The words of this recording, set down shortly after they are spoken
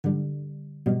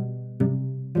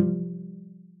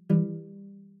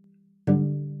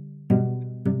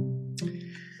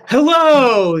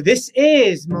Hello, this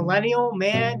is Millennial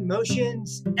Man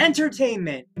Motions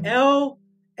Entertainment, LLC.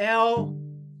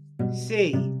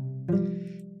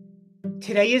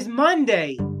 Today is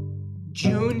Monday,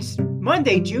 June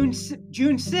 6th,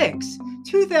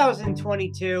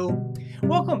 2022.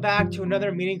 Welcome back to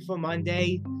another Meaningful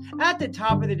Monday. At the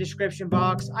top of the description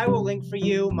box, I will link for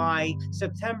you my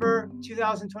September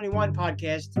 2021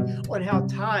 podcast on how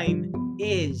time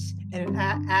is an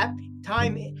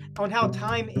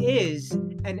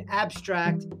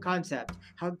abstract concept.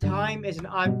 How time is an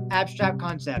abstract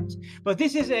concept. But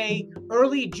this is a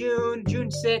early June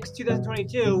 6th,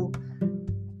 2022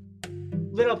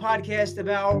 little podcast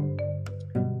about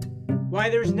why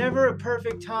there's never a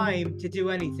perfect time to do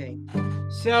anything.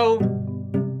 So,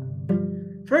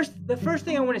 the first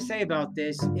thing I want to say about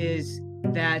this is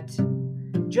that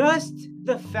just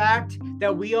the fact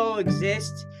that we all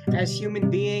exist as human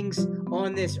beings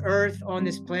on this earth, on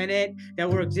this planet, that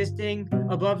we're existing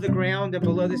above the ground and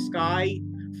below the sky,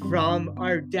 from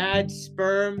our dad's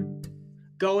sperm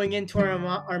going into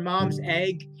our mom's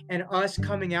egg and us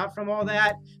coming out from all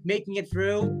that, making it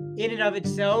through, in and of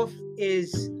itself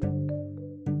is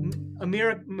a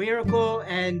miracle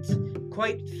and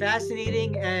quite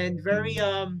fascinating and very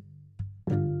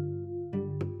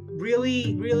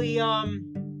really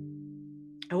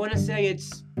I want to say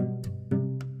it's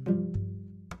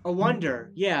a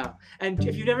wonder, yeah. And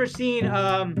if you've never seen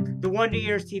the Wonder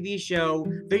Years TV show,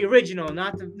 the original,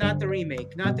 not the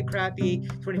remake, not the crappy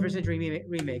 21st century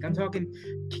remake. I'm talking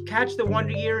catch the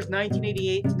Wonder Years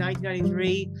 1988 to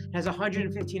 1993. It has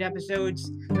 115 episodes.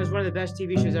 It was one of the best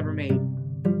TV shows ever made.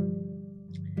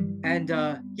 And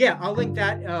yeah, I'll link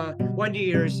that Wonder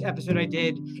Years episode I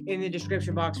did in the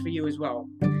description box for you as well,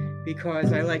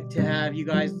 because I like to have you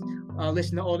guys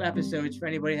listen to old episodes for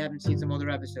anybody who haven't seen some older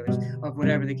episodes of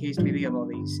whatever the case may be of all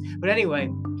these. But anyway,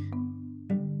 I'm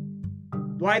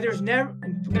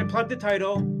going to plug the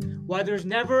title, why there's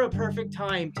never a perfect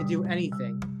time to do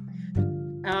anything.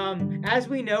 As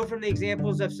we know from the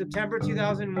examples of September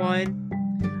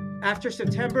 2001, after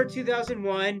September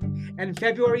 2001 and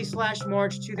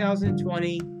February/March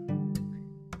 2020,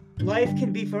 life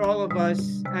can be for all of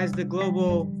us as the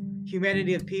global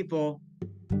humanity of people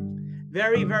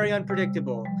very, very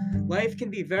unpredictable. Life can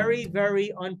be very,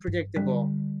 very unpredictable.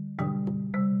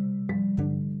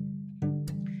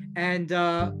 And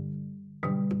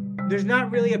there's not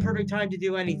really a perfect time to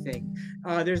do anything.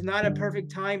 There's not a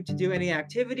perfect time to do any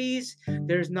activities.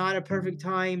 There's not a perfect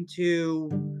time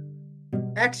to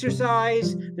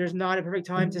exercise. There's not a perfect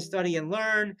time to study and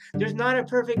learn. There's not a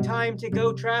perfect time to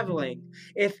go traveling.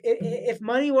 If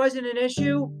money wasn't an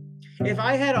issue, if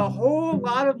I had a whole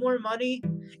lot of more money,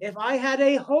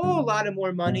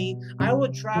 I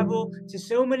would travel to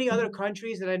so many other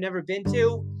countries that I've never been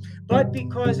to. But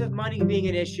because of money being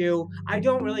an issue, I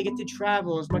don't really get to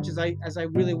travel as much as I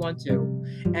really want to.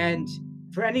 And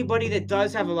for anybody that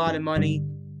does have a lot of money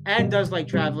and does like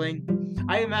traveling,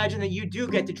 I imagine that you do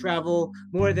get to travel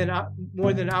more than I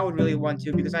would really want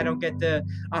to, because I don't get the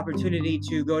opportunity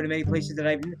to go to many places that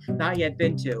I've not yet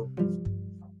been to.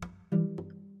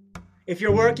 If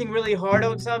you're working really hard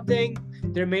on something,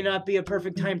 there may not be a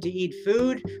perfect time to eat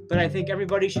food, but I think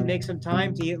everybody should make some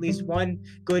time to eat at least one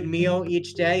good meal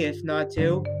each day, if not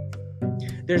two.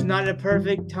 There's not a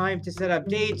perfect time to set up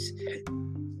dates.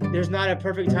 There's not a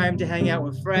perfect time to hang out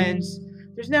with friends.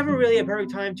 There's never really a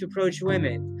perfect time to approach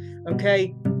women,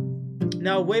 okay?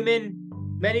 Now, women,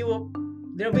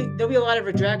 there'll be a lot of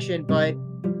rejection, but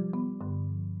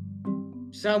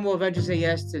some will eventually say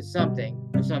yes to something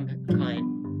of some kind.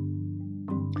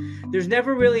 There's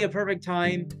never really a perfect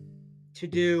time to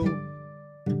do,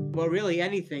 well, really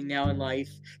anything now in life.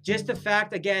 Just the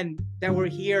fact, again, that we're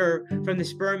here from the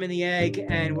sperm and the egg,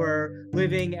 and we're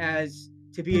living as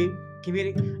to be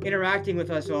interacting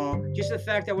with us all. Just the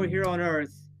fact that we're here on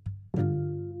Earth.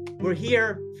 We're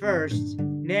here first.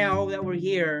 Now that we're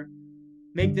here,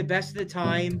 make the best of the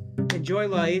time. Enjoy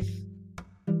life.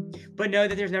 But know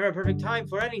that there's never a perfect time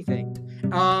for anything.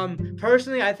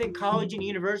 Personally, I think college and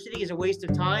university is a waste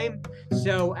of time.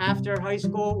 So after high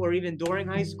school or even during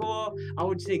high school, I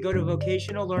would say go to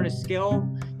vocational, learn a skill,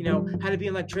 how to be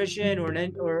an electrician or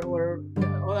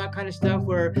all that kind of stuff,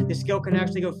 where the skill can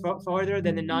actually go farther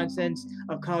than the nonsense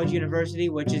of college, university,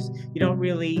 which is you don't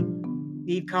really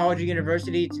need college or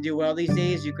university to do well these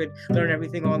days. You could learn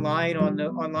everything online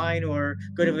or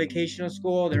go to vocational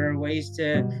school. There are ways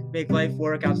to make life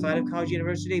work outside of college,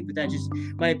 university, but that's just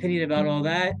my opinion about all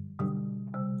that.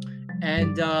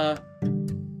 And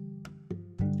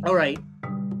all right,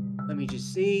 let me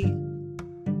just see.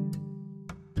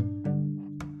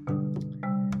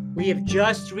 We have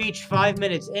just reached 5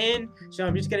 minutes in, so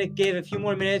I'm just going to give a few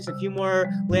more minutes, a few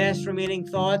more last remaining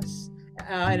thoughts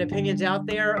and opinions out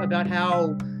there about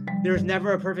how there's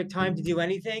never a perfect time to do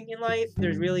anything in life.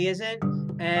 There really isn't.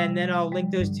 And then I'll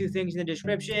link those two things in the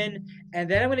description. And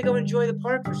then I'm going to go enjoy the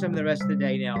park for some of the rest of the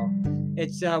day now.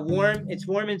 It's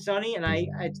warm and sunny, and I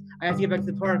have to get back to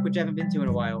the park, which I haven't been to in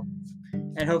a while.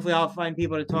 And hopefully I'll find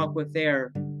people to talk with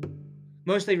there.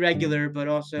 Mostly regular, but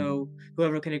also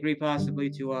whoever can agree possibly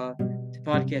to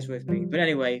podcast with me. But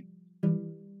anyway,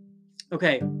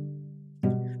 okay.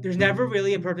 There's never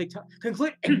really a perfect time.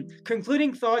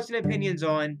 Concluding thoughts and opinions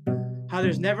on how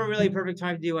there's never really a perfect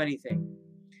time to do anything.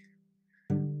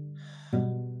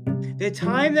 The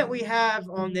time that we have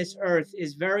on this earth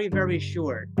is very, very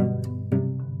short.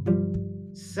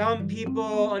 Some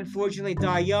people, unfortunately,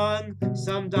 die young.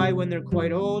 Some die when they're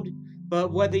quite old.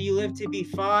 But whether you live to be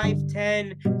 5,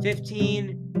 10,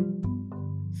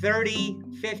 15, 30,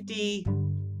 50,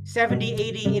 70,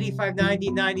 80, 85,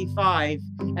 90, 95,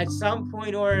 at some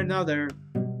point or another,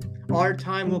 our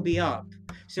time will be up.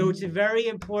 So it's very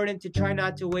important to try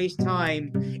not to waste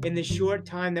time in the short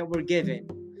time that we're given.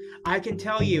 I can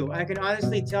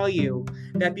honestly tell you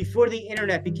that before the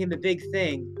internet became a big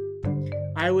thing,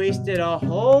 I wasted a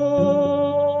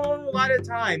whole lot of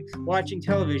time watching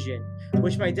television,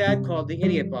 which my dad called the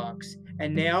idiot box.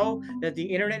 And now that the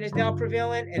internet is now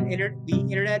prevalent and the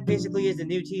internet basically is the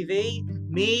new TV,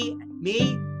 me,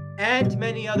 and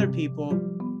many other people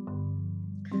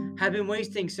have been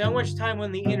wasting so much time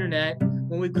on the internet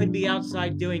when we could be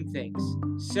outside doing things.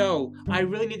 So I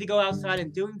really need to go outside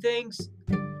and doing things.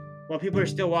 Well, people are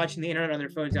still watching the internet on their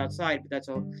phones outside, but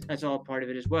that's all part of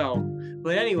it as well.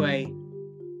 But anyway,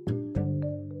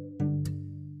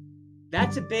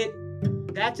 that's a bit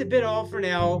all for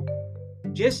now.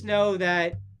 Just know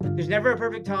that there's never a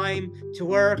perfect time to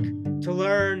work, to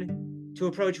learn, to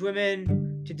approach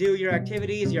women, to do your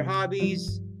activities, your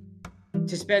hobbies,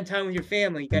 to spend time with your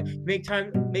family. Make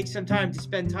some time to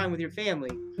spend time with your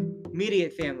family,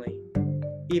 immediate family,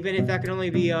 even if that can only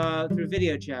be through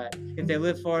video chat, if they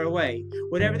live far away.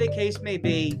 Whatever the case may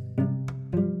be,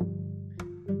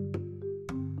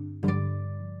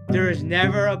 there is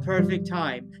never a perfect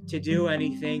time to do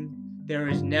anything. There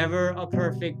is never a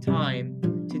perfect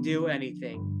time to do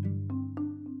anything.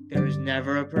 There is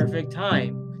never a perfect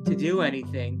time to do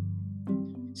anything.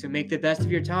 So make the best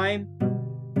of your time.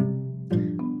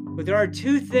 But there are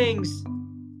two things.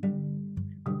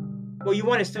 Well, you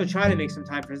want to still try to make some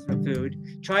time for some food.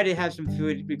 Try to have some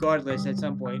food regardless at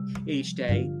some point each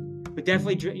day. But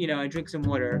definitely, drink some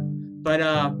water. But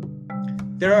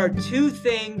there are two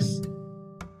things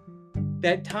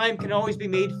that time can always be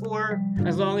made for,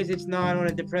 as long as it's not on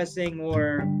a depressing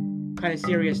or kind of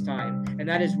serious time. And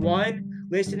that is 1,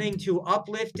 listening to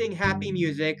uplifting, happy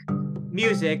music,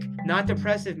 not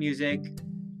depressive music.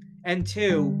 And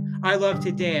 2, I love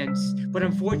to dance, but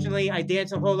unfortunately I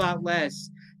dance a whole lot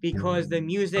less because the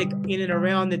music in and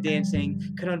around the dancing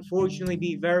can unfortunately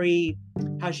be very,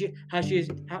 how do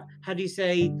you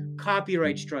say,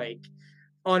 copyright strike.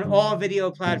 On all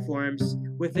video platforms,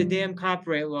 with the damn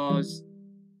copyright laws,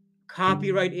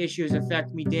 copyright issues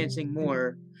affect me dancing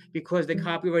more because the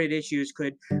copyrighted issues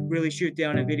could really shoot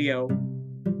down a video,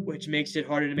 which makes it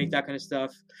harder to make that kind of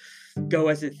stuff go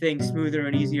as a thing smoother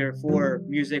and easier for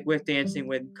music with dancing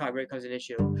when copyright becomes an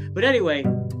issue. But anyway,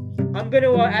 I'm going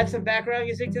to add some background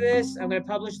music to this. I'm going to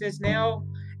publish this now,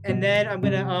 and then I'm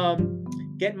going to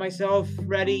get myself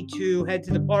ready to head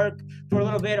to the park for a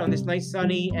little bit on this nice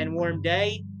sunny and warm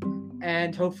day,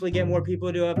 and hopefully get more people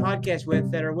to do a podcast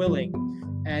with that are willing.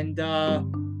 And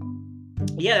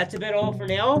yeah, that's about all for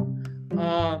now.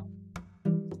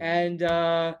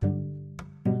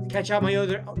 Catch out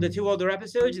the 2 older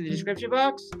episodes in the description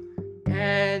box.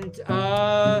 And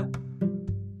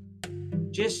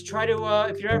just try to,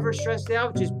 if you're ever stressed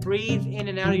out, just breathe in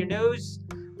and out of your nose.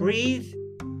 Breathe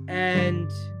and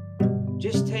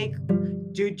just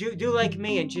do like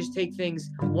me and just take things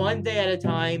one day at a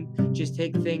time. Just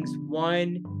take things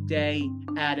one day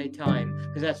at a time,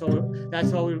 because that's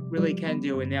all we really can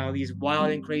do. And now these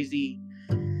wild and crazy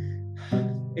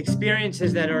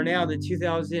experiences that are now the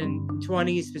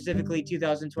 2020, specifically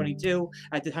 2022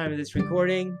 at the time of this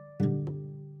recording.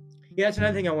 Yeah, that's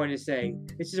another thing I wanted to say.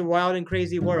 This is a wild and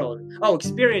crazy world. Oh,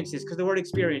 experiences, because the word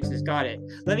experiences, got it.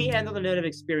 Let me end on the note of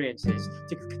experiences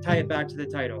to tie it back to the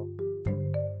title.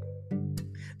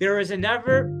 There is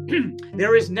never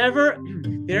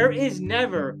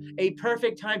a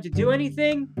perfect time to do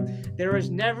anything. There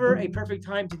is never a perfect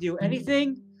time to do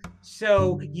anything.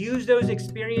 So use those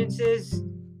experiences,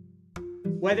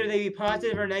 whether they be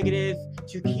positive or negative,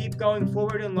 to keep going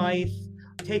forward in life.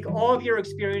 Take all of your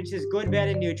experiences, good, bad,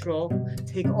 and neutral.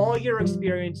 Take all your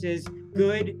experiences,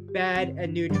 good, bad,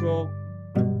 and neutral,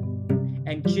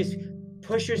 and just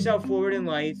push yourself forward in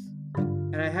life.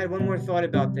 And I had one more thought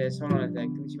about this. Hold on a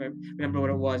second. Let me remember what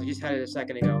it was. I just had it a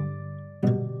second ago.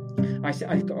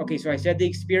 So I said the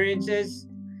experiences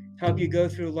help you go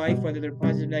through life, whether they're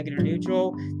positive, negative, or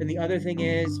neutral. Then the other thing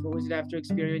is, what was it after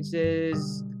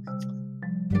experiences?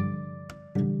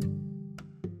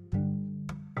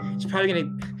 It's probably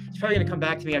gonna come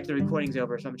back to me after the recording's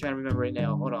over, so I'm trying to remember right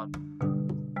now. Hold on.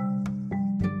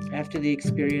 After the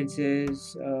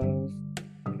experiences of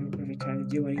perfect time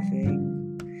to do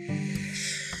anything.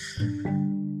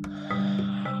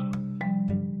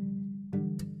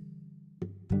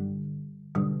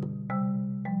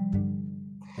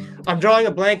 I'm drawing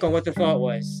a blank on what the thought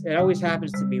was. It always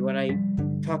happens to me when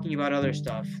I'm talking about other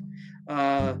stuff.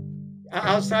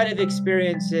 Outside of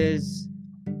experiences,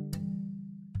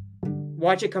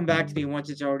 watch it come back to me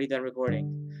once it's already done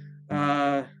recording.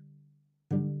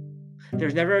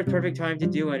 There's never a perfect time to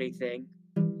do anything.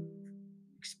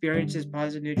 Experiences,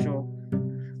 positive, neutral.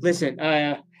 Listen,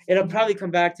 it'll probably come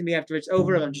back to me after it's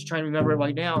over. I'm just trying to remember it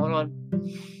right now. Hold on.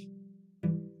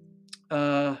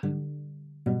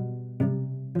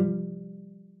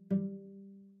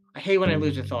 I hate when I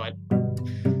lose a thought.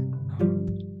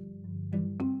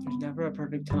 There's never a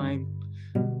perfect time.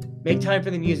 Make time for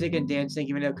the music and dancing,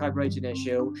 even though copyright's an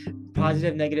issue.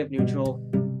 Positive, negative, neutral.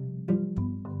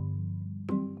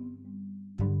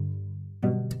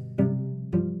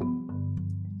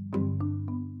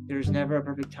 There's never a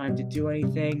perfect time to do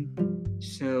anything.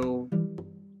 So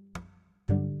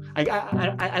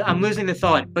I'm losing the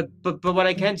thought. But what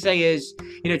I can say is,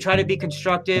 try to be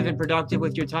constructive and productive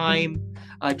with your time.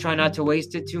 Try not to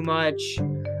waste it too much.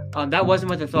 That wasn't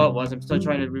what the thought was. I'm still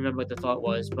trying to remember what the thought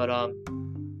was. But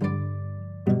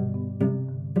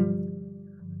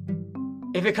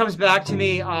if it comes back to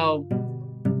me, I'll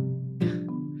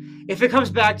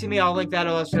link that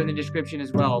also in the description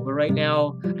as well. But right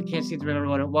now, I can't seem to remember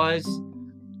what it was.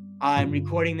 I'm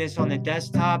recording this on the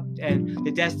desktop, and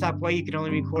the desktop way, you can only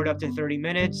record up to 30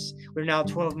 minutes. We're now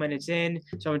 12 minutes in,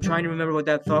 so I'm trying to remember what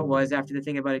that thought was after the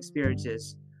thing about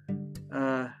experiences.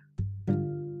 I'm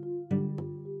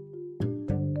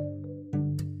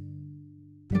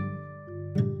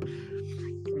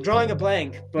drawing a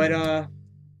blank, but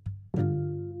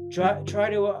try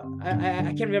to.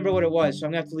 I can't remember what it was, so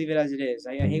I'm gonna have to leave it as it is.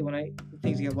 I hate when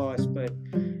things get lost, but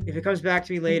if it comes back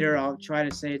to me later, I'll try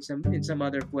to say it in some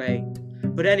other way.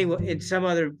 But anyway, in some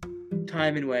other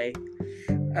time and way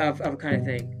of a kind of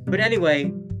thing. But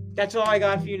anyway, that's all I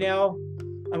got for you now.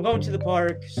 I'm going to the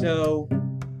park, so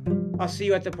I'll see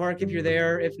you at the park if you're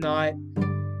there. If not,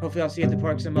 hopefully I'll see you at the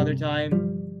park some other time.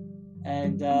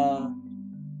 And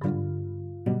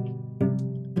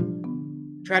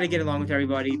try to get along with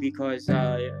everybody because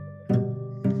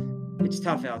it's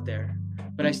tough out there.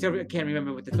 But I still can't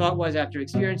remember what the thought was after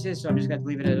experiences, so I'm just going to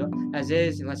leave it as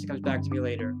is unless it comes back to me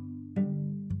later.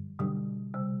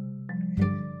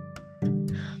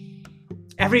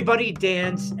 Everybody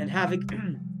dance and have a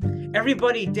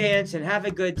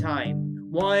good time.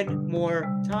 One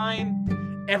more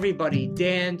time. Everybody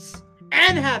dance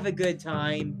and have a good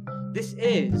time. This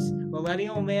is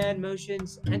Millennial Man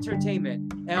Motions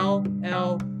Entertainment,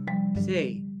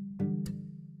 LLC.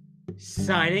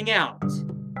 Signing out.